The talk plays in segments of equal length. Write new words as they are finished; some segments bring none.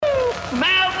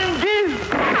Mountain Dew.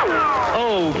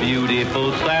 Oh,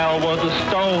 beautiful Sal was a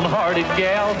stone-hearted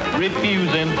gal,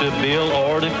 refusing to bill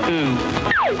or to coo.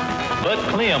 But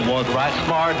Clem was right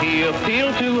smart. He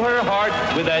appealed to her heart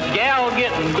with that gal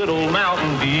getting good old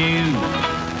Mountain Dew.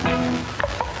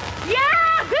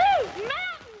 Yahoo!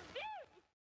 Mountain Dew!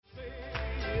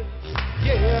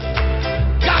 Yeah,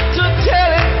 got to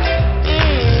tell it.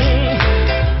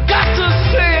 Got to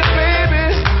say it, baby.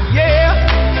 Yeah,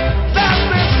 there's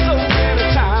been so many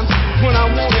times when I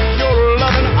wanted your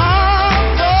loving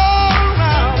arms all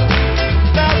around.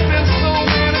 There's been so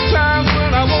many times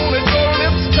when I wanted your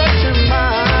lips touching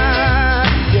mine.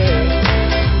 Yeah,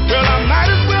 well, I might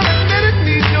as well admit it.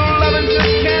 Need your loving,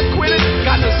 just can't quit it.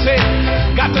 Got to say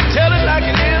it, got to tell it like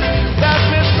it is. There's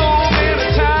been so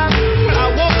many times when I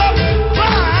woke up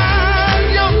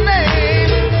crying your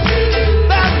name.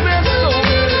 There's been so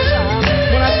many times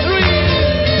when I dream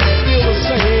still the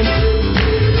same.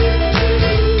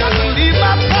 Got to leave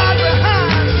my pride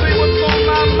behind, say what's on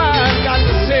my mind. Got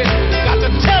to say it, got to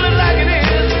tell it like it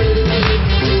is.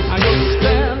 I know you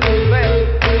standing there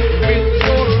with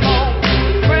your long,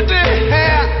 pretty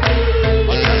hair,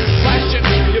 or just flashing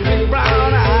your big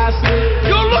brown eyes.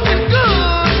 You're looking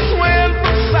good, swaying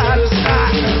from side to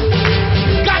side.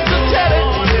 Got to tell it,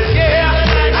 yeah,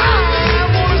 I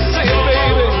wanna say it,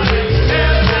 baby.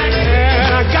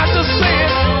 And I got to say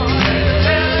it,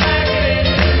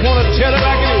 wanna tell it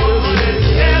like it is.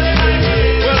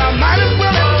 Well, I might as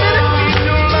well admit it, need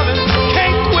your loving,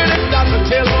 can't quit it, got to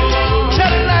tell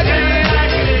it like it is.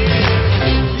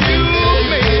 You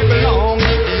may belong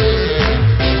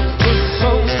to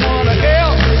someone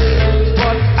else,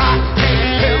 but I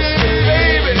can't help it,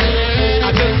 baby. I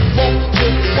just want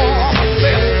it for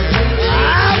myself.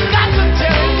 I've got to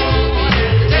tell it,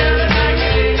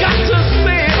 got to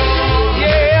say it,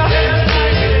 yeah.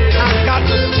 I've got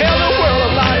to tell the world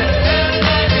about it.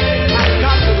 I've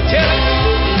got to tell it.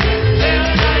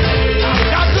 I've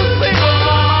got to say what's on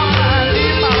my mind,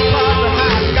 leave my pride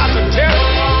behind. Got to tell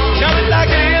it like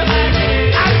it is.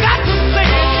 I've got to say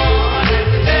it.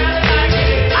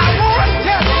 I wanna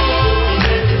tell it.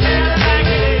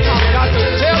 I've got to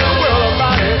tell the world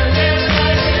about it.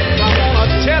 I wanna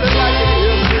tell it like it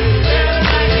is.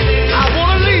 I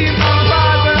wanna leave my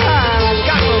pride behind. I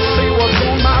got to say what's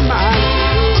on my mind.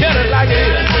 Tell it like it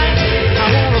is. I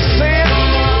wanna say it.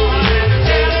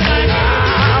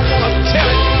 I wanna tell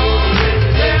it.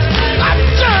 I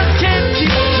just can't keep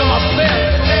it to myself.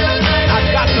 I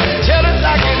got to tell it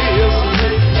like it is.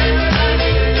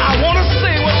 I wanna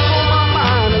say what's on my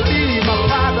mind and leave my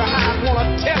pride behind. Wanna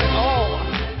tell it all.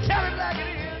 Tell it like it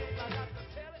is. I got to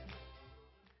tell it.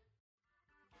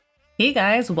 Hey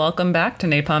guys, welcome back to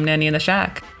Napalm Nanny in the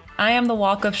Shack. I am the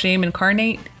Walk of Shame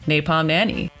incarnate, Napalm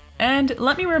Nanny. And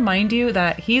let me remind you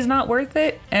that he's not worth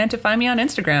it and to find me on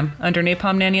Instagram under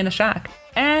Napalm Nanny in the Shack.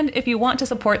 And if you want to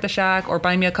support the Shack or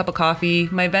buy me a cup of coffee,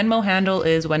 my Venmo handle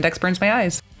is Wendex Burns My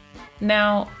Eyes.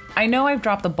 Now, I know I've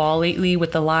dropped the ball lately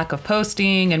with the lack of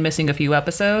posting and missing a few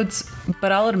episodes,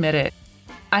 but I'll admit it.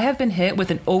 I have been hit with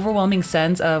an overwhelming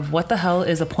sense of what the hell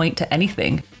is a point to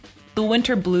anything. The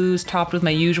winter blues topped with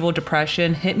my usual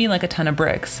depression hit me like a ton of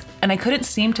bricks, and I couldn't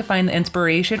seem to find the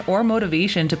inspiration or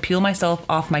motivation to peel myself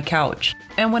off my couch.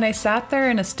 And when I sat there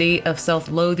in a state of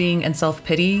self-loathing and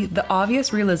self-pity, the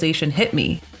obvious realization hit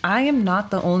me. I am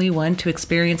not the only one to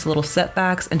experience little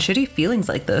setbacks and shitty feelings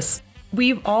like this.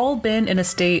 We've all been in a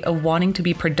state of wanting to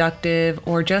be productive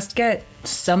or just get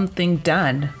something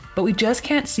done, but we just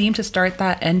can't seem to start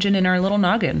that engine in our little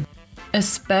noggin.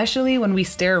 Especially when we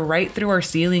stare right through our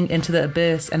ceiling into the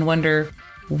abyss and wonder,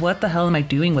 what the hell am I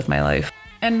doing with my life?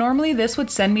 And normally this would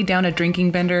send me down a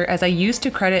drinking bender, as I used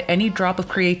to credit any drop of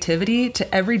creativity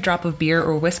to every drop of beer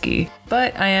or whiskey.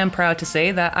 But I am proud to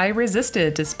say that I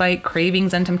resisted despite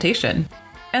cravings and temptation.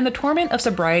 And the torment of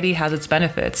sobriety has its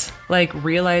benefits, like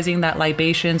realizing that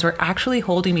libations were actually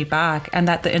holding me back and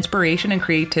that the inspiration and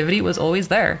creativity was always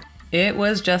there. It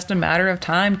was just a matter of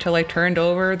time till I turned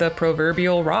over the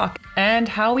proverbial rock, and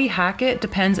how we hack it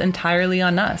depends entirely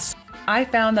on us. I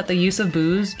found that the use of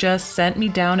booze just sent me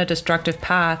down a destructive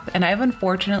path, and I've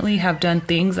unfortunately have done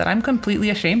things that I'm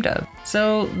completely ashamed of.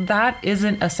 So that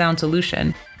isn't a sound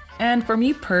solution. And for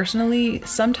me personally,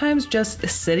 sometimes just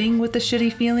sitting with the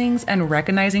shitty feelings and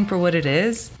recognizing for what it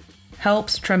is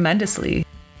helps tremendously.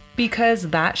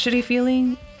 Because that shitty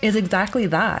feeling is exactly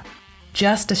that,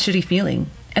 just a shitty feeling.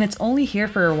 And it's only here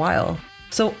for a while.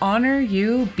 So honor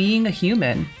you being a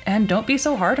human and don't be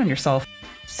so hard on yourself.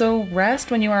 So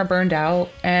rest when you are burned out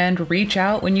and reach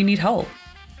out when you need help.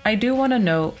 I do want to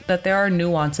note that there are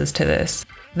nuances to this.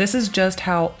 This is just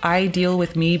how I deal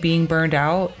with me being burned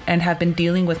out and have been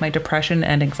dealing with my depression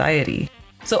and anxiety.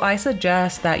 So I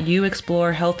suggest that you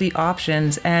explore healthy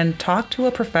options and talk to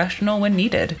a professional when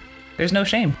needed. There's no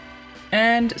shame.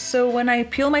 And so when I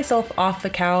peel myself off the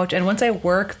couch and once I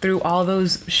work through all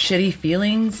those shitty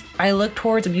feelings, I look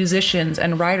towards musicians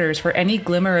and writers for any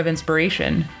glimmer of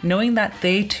inspiration, knowing that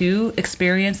they too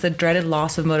experience the dreaded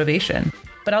loss of motivation.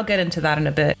 But I'll get into that in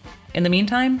a bit. In the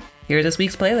meantime, here's this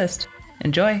week's playlist.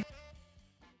 Enjoy.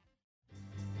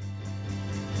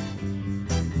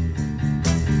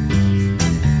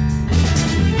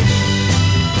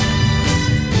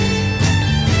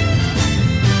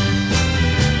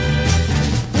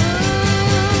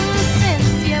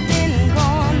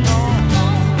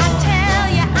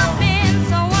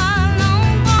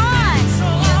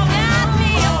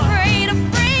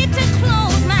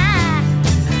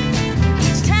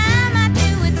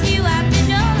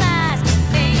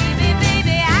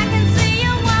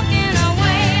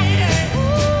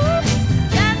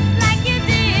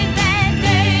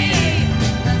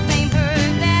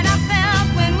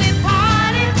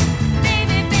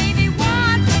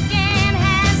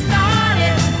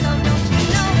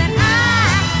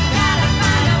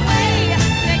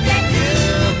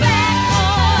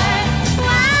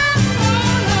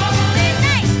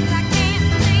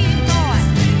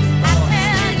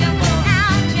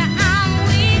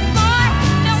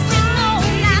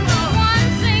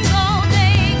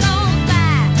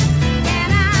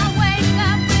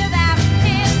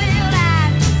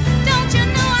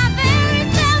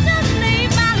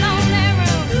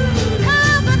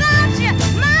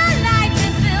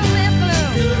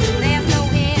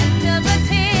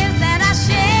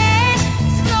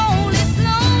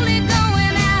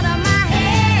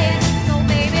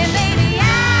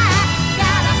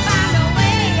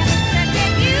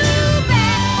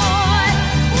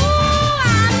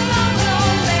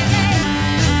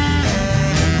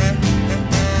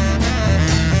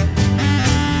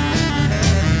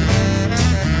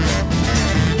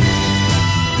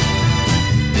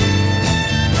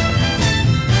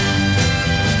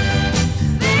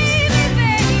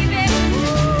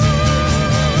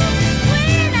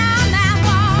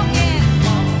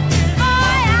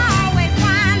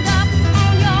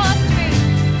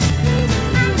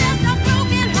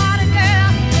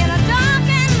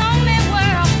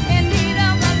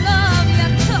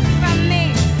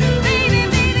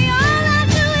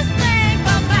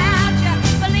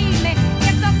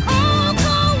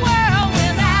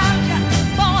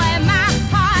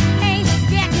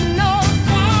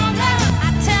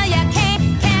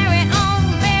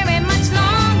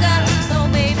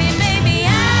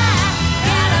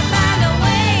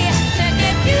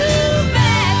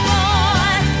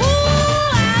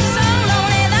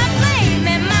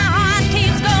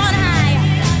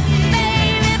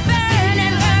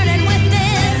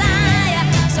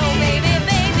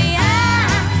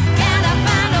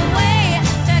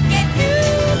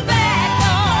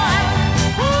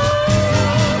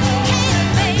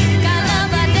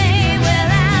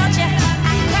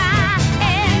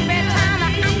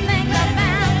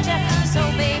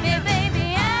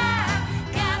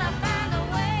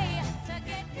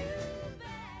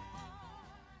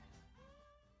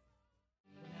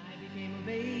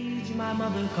 My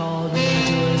mother called me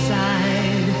to her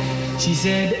side. She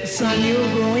said, son, you're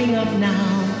growing up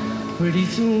now. Pretty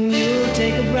soon you'll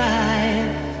take a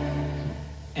bride.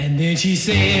 And then she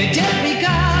said, just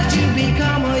because you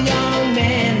become a young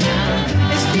man now,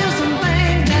 there's still some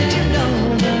things that you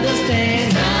don't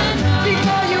understand now.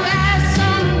 Before you ask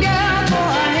some girl for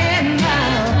a hand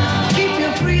now, keep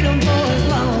your freedom for as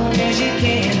long as you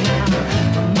can now.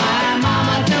 My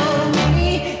mama told me,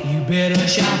 you better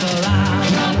shop around.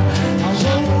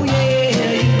 Oh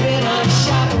yeah, you better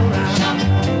shop around.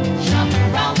 Shop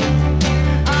around.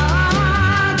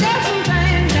 There's some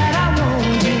things that I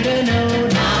want you to know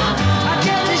now.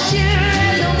 Just as sure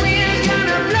as the wind's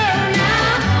gonna blow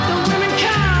now.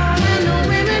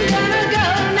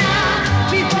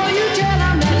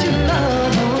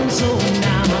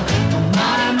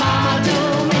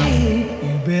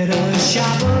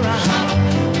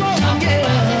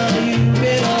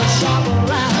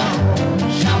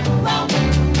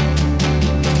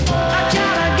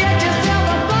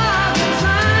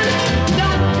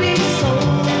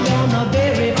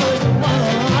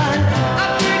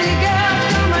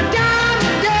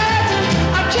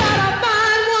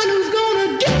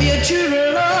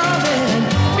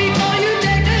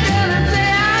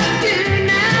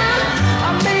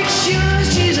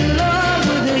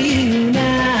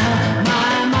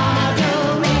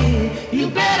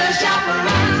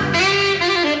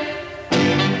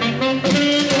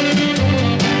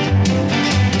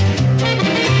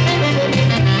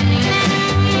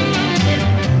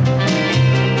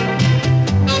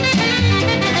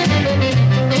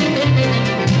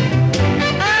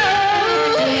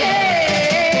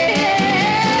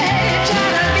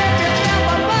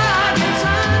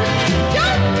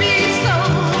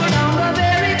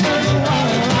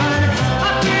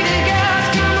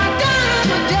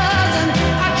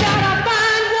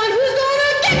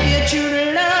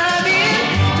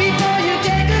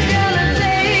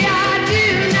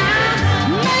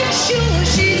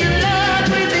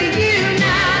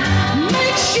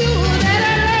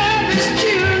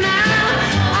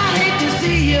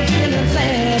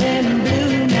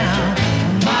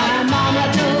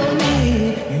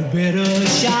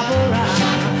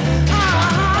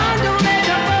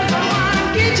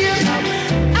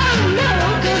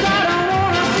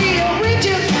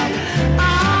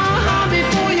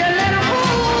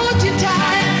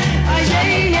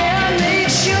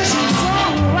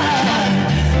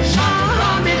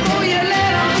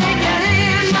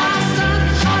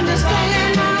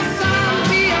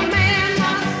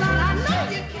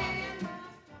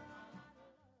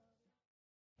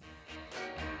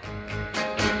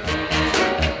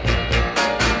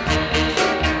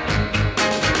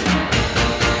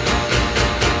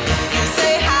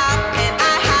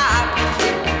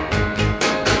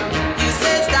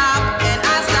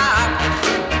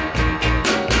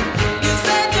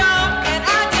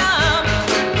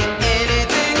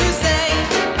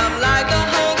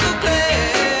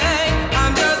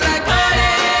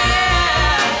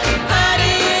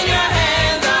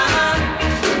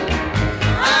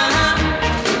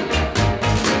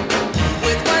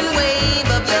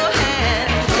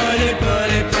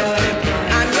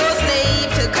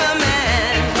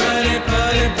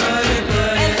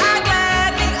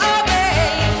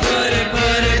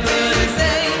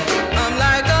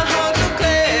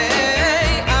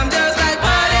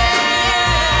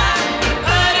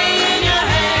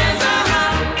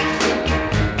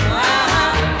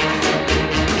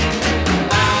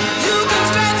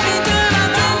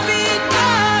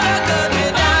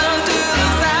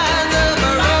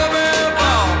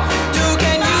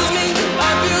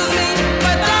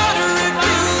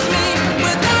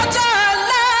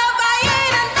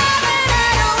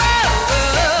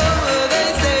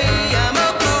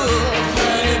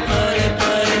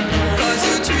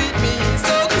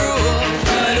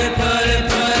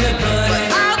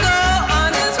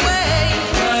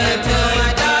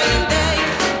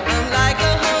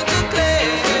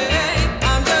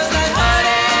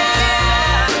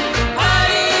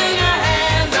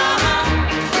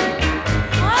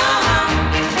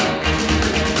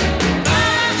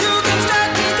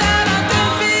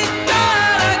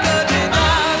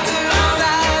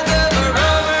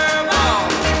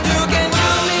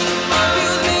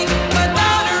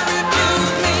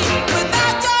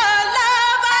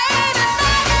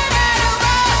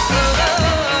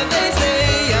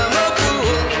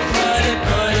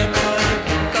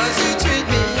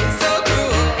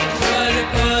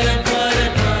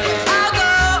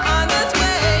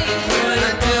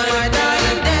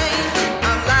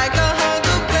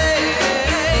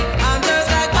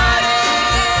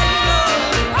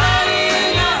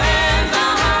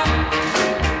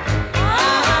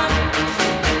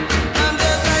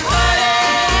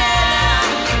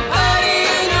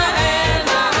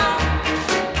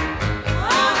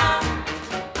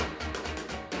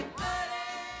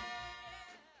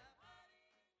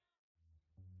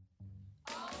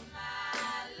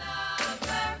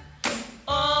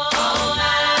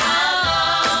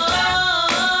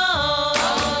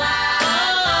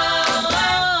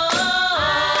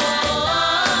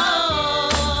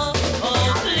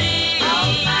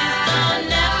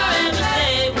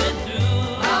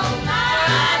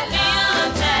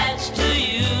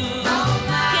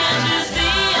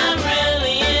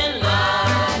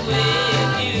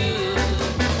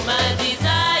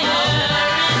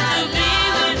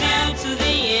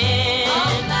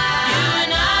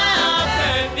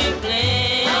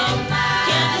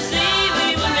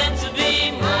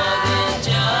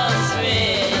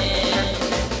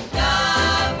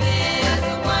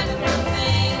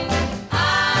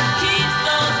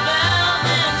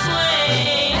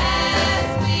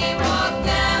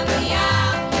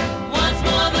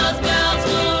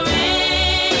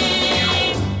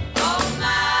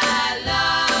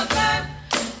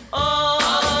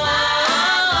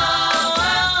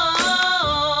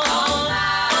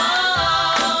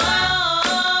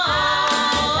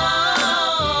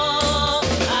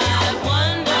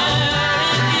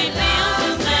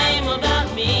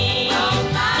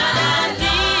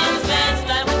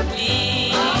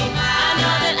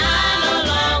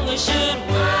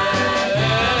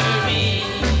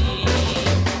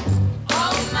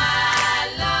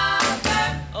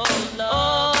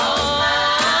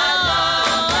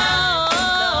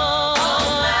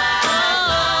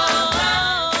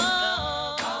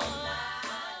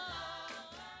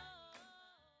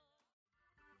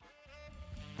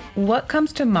 What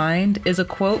comes to mind is a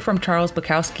quote from Charles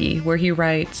Bukowski where he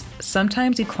writes,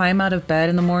 "Sometimes you climb out of bed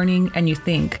in the morning and you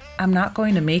think, I'm not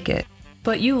going to make it.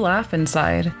 But you laugh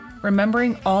inside,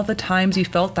 remembering all the times you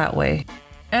felt that way."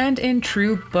 And in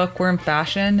true bookworm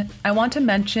fashion, I want to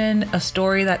mention a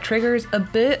story that triggers a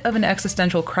bit of an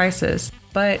existential crisis,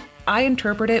 but I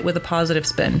interpret it with a positive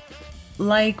spin.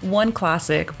 Like one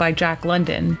classic by Jack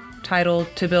London,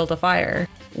 titled To Build a Fire,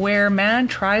 where man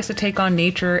tries to take on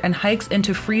nature and hikes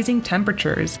into freezing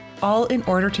temperatures, all in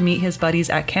order to meet his buddies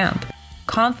at camp,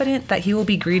 confident that he will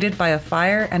be greeted by a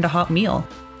fire and a hot meal.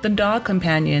 The dog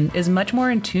companion is much more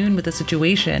in tune with the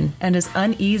situation and is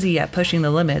uneasy at pushing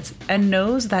the limits and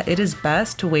knows that it is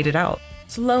best to wait it out.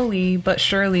 Slowly but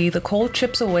surely, the cold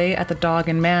chips away at the dog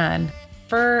and man.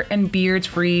 Fur and beards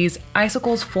freeze,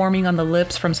 icicles forming on the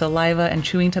lips from saliva and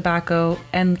chewing tobacco,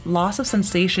 and loss of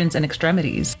sensations and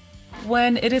extremities.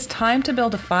 When it is time to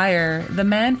build a fire, the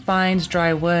man finds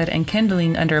dry wood and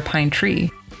kindling under a pine tree,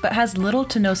 but has little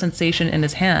to no sensation in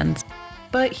his hands.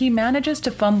 But he manages to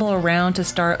fumble around to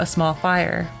start a small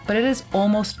fire, but it is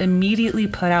almost immediately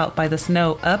put out by the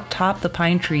snow up top the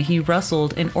pine tree he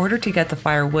rustled in order to get the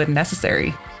firewood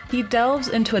necessary. He delves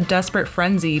into a desperate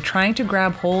frenzy, trying to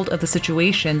grab hold of the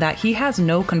situation that he has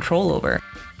no control over.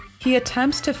 He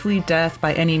attempts to flee death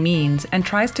by any means and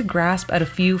tries to grasp at a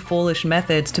few foolish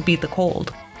methods to beat the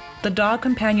cold. The dog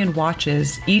companion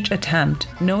watches each attempt,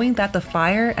 knowing that the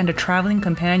fire and a traveling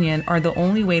companion are the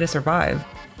only way to survive.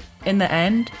 In the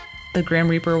end, the Grim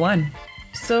Reaper won.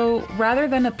 So rather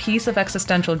than a piece of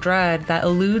existential dread that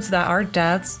alludes that our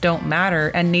deaths don't matter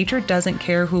and nature doesn't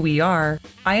care who we are,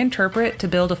 I interpret To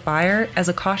Build a Fire as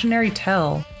a cautionary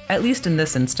tale, at least in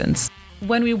this instance.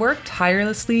 When we work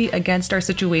tirelessly against our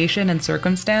situation and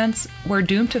circumstance, we're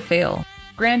doomed to fail.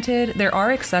 Granted, there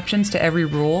are exceptions to every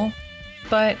rule,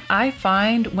 but I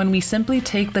find when we simply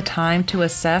take the time to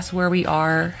assess where we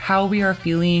are, how we are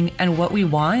feeling, and what we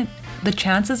want, the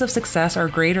chances of success are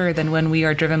greater than when we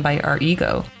are driven by our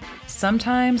ego.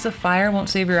 Sometimes the fire won't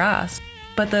save your ass,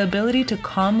 but the ability to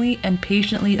calmly and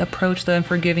patiently approach the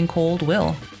unforgiving cold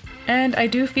will. And I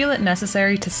do feel it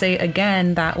necessary to say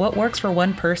again that what works for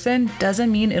one person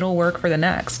doesn't mean it'll work for the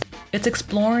next. It's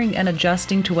exploring and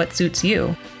adjusting to what suits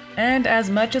you. And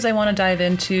as much as I want to dive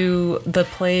into The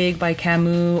Plague by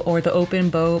Camus or The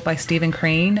Open Boat by Stephen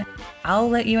Crane, I'll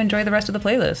let you enjoy the rest of the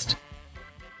playlist.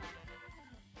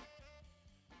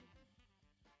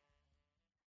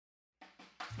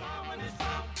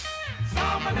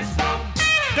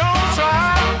 Don't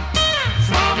try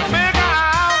to figure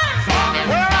out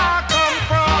where I come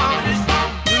from.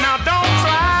 Now don't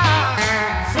try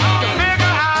to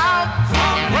figure out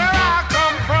where I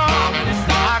come from.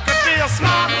 I could be a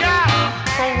smart guy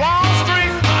from Wall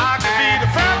Street. I could be the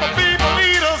pepper people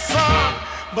leader's son.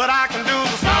 But I can do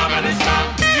the stompity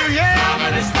stomp. You yeah?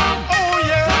 Oh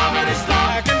yeah.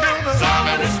 I can do the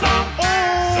stompity stomp.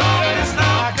 Oh,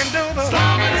 I can do the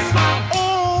stompity stomp.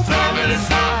 Oh,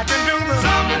 I can do the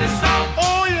stompity stomp.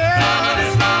 Oh yeah.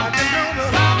 I can do the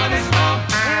stompity stomp.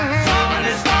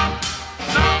 Stompity stomp.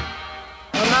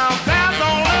 Now there's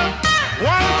only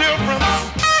one difference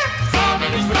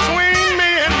between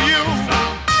me and you.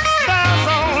 There's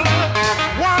only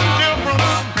one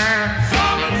difference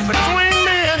between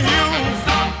me and you.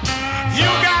 You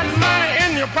got money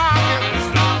in your pocket,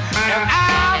 and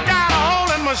I've got a hole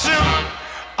in my shoe.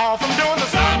 All from doing the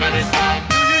stompity stomp.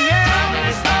 Do you hear?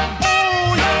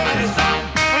 Oh yeah.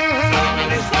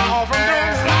 All from doing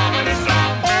the stompity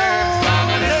stomp. Oh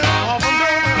yeah. All from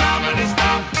doing the stompity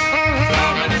stomp.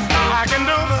 I can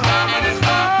do the stompity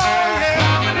stomp. Oh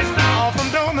yeah. All from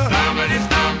doing the stompity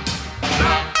stomp.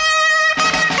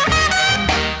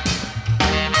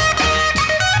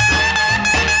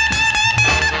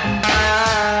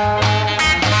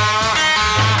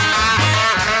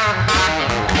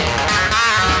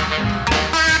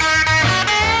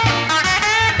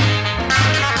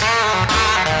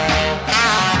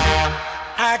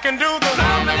 I can do the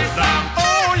stompity stomp.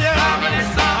 Oh yeah.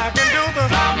 I can do the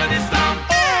stompity stomp.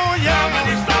 Oh yeah.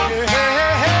 Hey,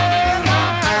 hey, hey, I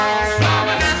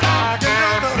can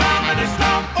do the stompity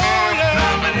stomp. Oh yeah.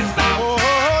 Oh yeah.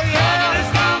 Oh yeah.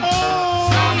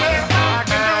 I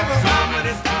can do the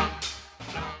stompity stomp.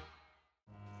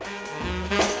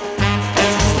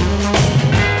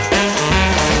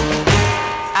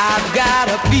 I've got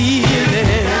a feeling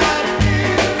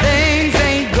things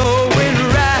ain't going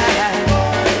right.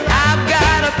 I've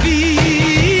got a feeling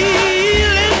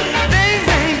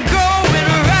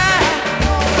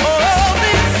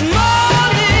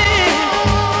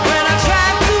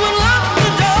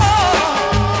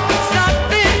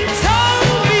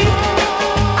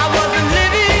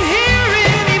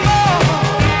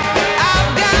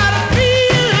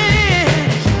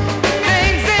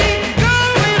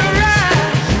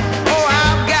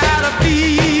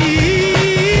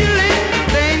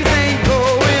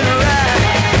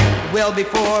Well,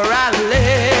 before I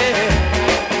left,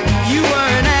 you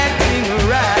weren't acting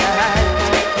right.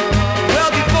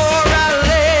 Well, before I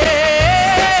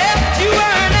left, you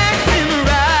weren't acting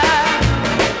right.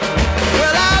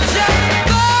 Well, I just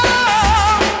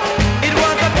thought it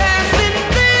was a passing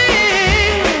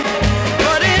thing,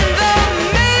 but in the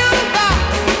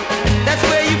mailbox, that's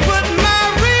where you put my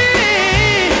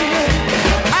ring.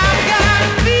 I've got a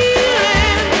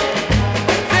feeling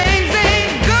things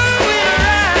ain't going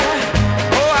right.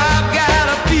 Oh, I've got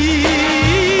a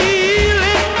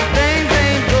feeling things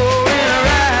ain't going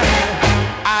right.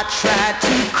 I tried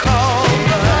to call,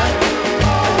 but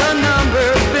the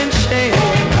number's been changed.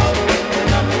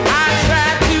 I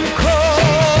tried to call,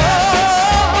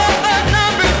 but the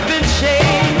number's been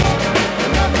changed.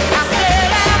 I said,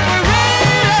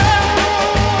 operator,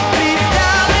 please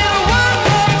dial it one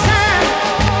more time.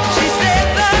 She said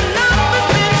the number's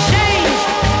been changed,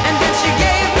 and then she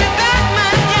gave me back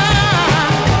my gun.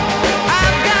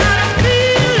 I've got a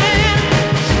feeling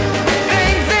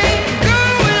things ain't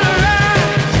going right.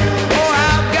 Oh,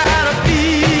 I've got a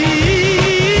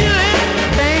feeling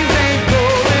things ain't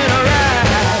going right.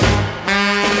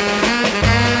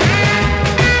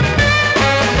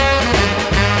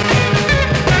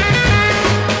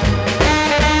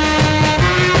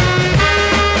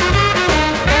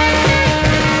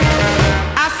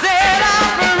 I said,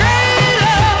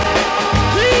 operator,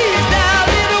 please dial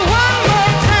it one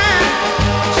more time.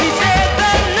 She said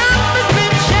the number's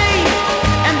been changed,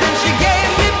 and then she gave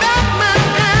me back my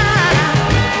dime.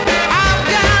 I've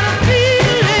got a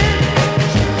feeling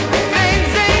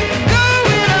things ain't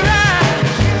going right.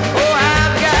 Oh,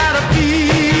 I've got a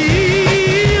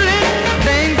feeling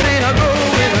things ain't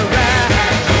going right.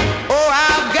 Oh,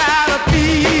 I've got a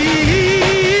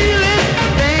feeling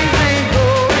things ain't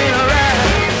going right.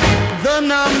 The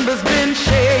number's been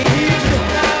changed.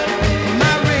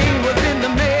 My ring was in the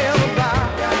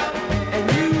mailbox, and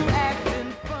you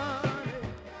acting funny.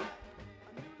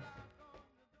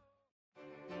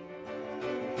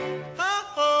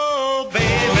 Oh,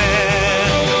 baby.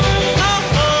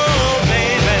 Oh,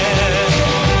 baby.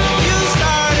 You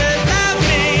started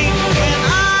laughing when I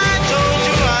told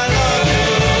you I love you.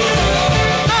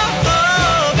 Oh,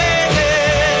 baby.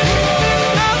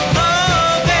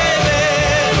 Oh, baby.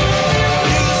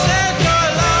 You said your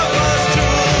love was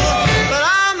true, but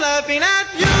I'm laughing at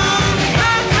you.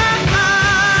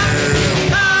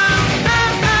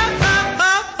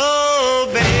 Oh,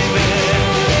 baby.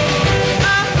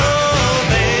 Oh,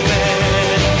 baby,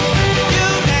 you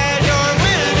had your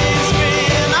winning spree,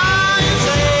 and now you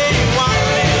say you want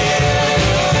me.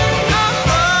 Oh,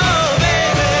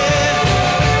 baby,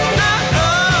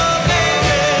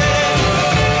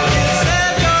 you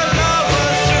said your love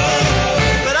was true,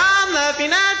 but I'm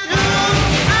laughing at you.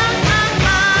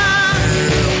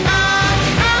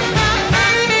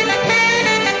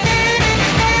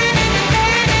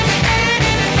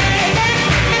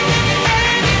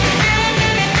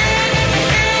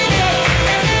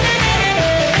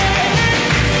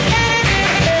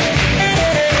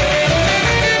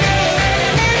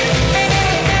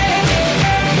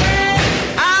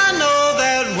 I know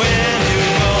that when you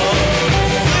go,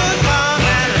 you'll come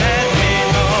and let me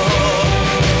know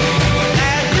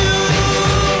that you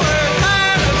were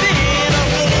tired of being a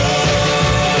fool.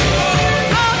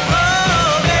 Oh,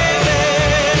 baby.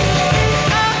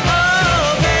 Oh,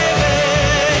 baby.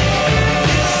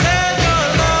 You said your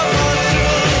love was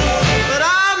true, but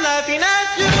I'm laughing at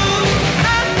you.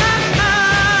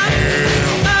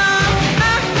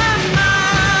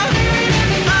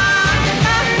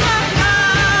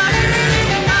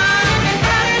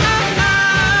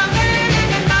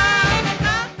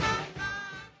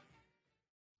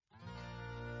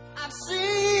 I've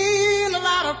seen a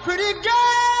lot of pretty girls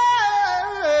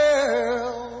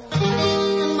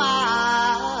in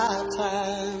my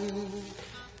time.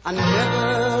 I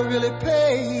never really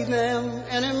paid them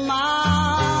any mind.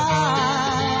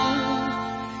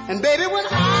 And baby, when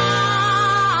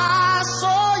I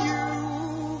saw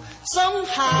you,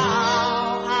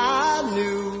 somehow I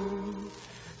knew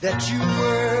that you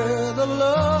were the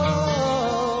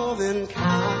loving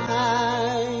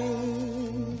kind.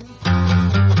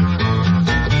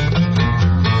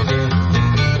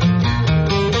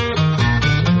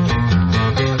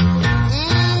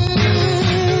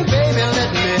 Baby, let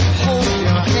me hold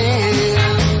your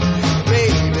hand.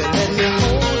 Baby, let me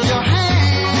hold your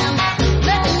hand.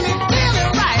 Let me feel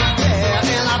it right there,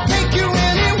 and I'll take you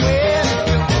anywhere.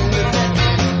 Let me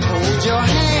hold your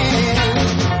hand.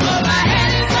 Oh, my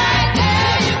hand is right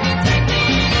there. You can take me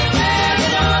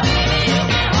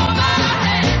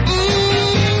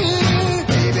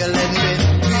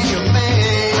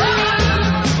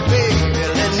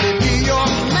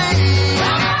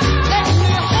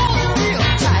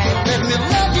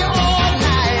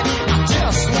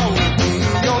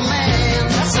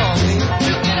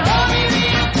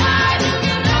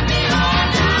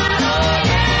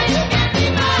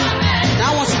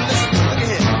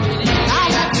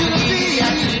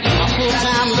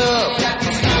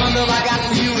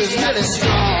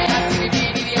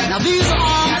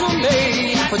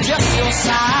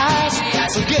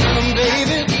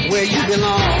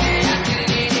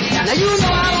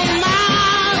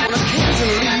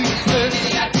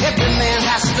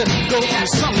through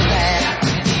something bad.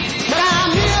 But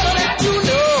I'm here to let you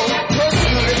know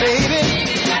personally, baby,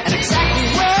 and exactly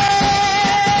where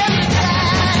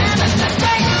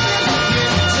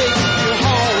take you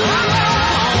home,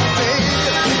 baby,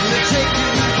 let me take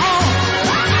you home.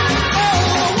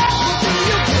 Oh, what would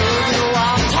you do? You know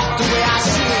I'll talk the way I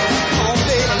see it. Come on,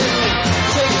 baby, let me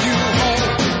take you home.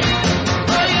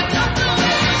 Oh, you talk the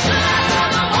way I see it.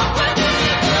 What would you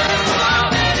do? Come on,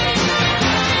 baby.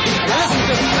 Now listen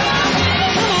to me.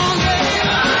 Come on, baby.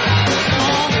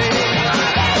 Come on, baby.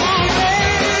 Come on, baby.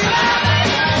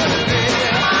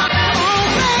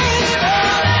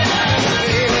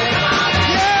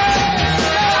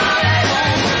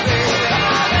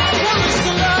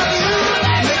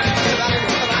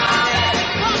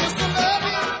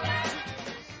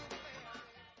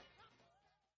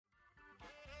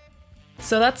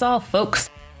 So that's all, folks.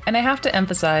 And I have to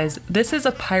emphasize, this is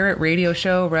a pirate radio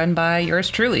show run by yours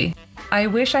truly. I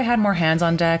wish I had more hands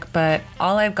on deck, but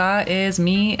all I've got is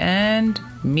me and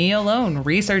me alone,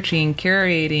 researching,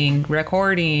 curating,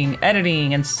 recording,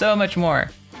 editing, and so much more.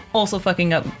 Also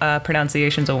fucking up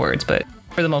pronunciations of words, but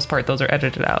for the most part, those are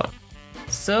edited out.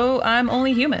 So I'm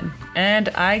only human, and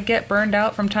I get burned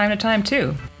out from time to time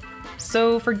too.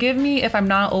 So forgive me if I'm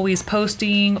not always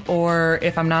posting or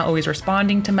if I'm not always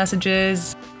responding to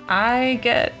messages. I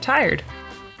get tired.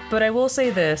 But I will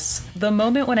say this, the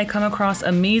moment when I come across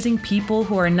amazing people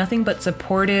who are nothing but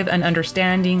supportive and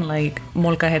understanding, like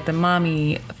Molcajete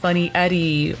Mami, Funny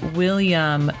Eddie,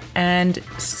 William, and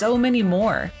so many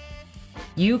more,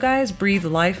 you guys breathe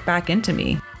life back into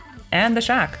me and the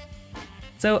shack.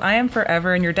 So I am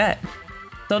forever in your debt.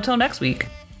 So till next week,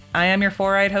 I am your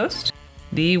four-eyed host,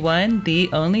 the one, the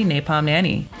only Napalm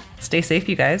Nanny. Stay safe,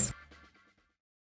 you guys.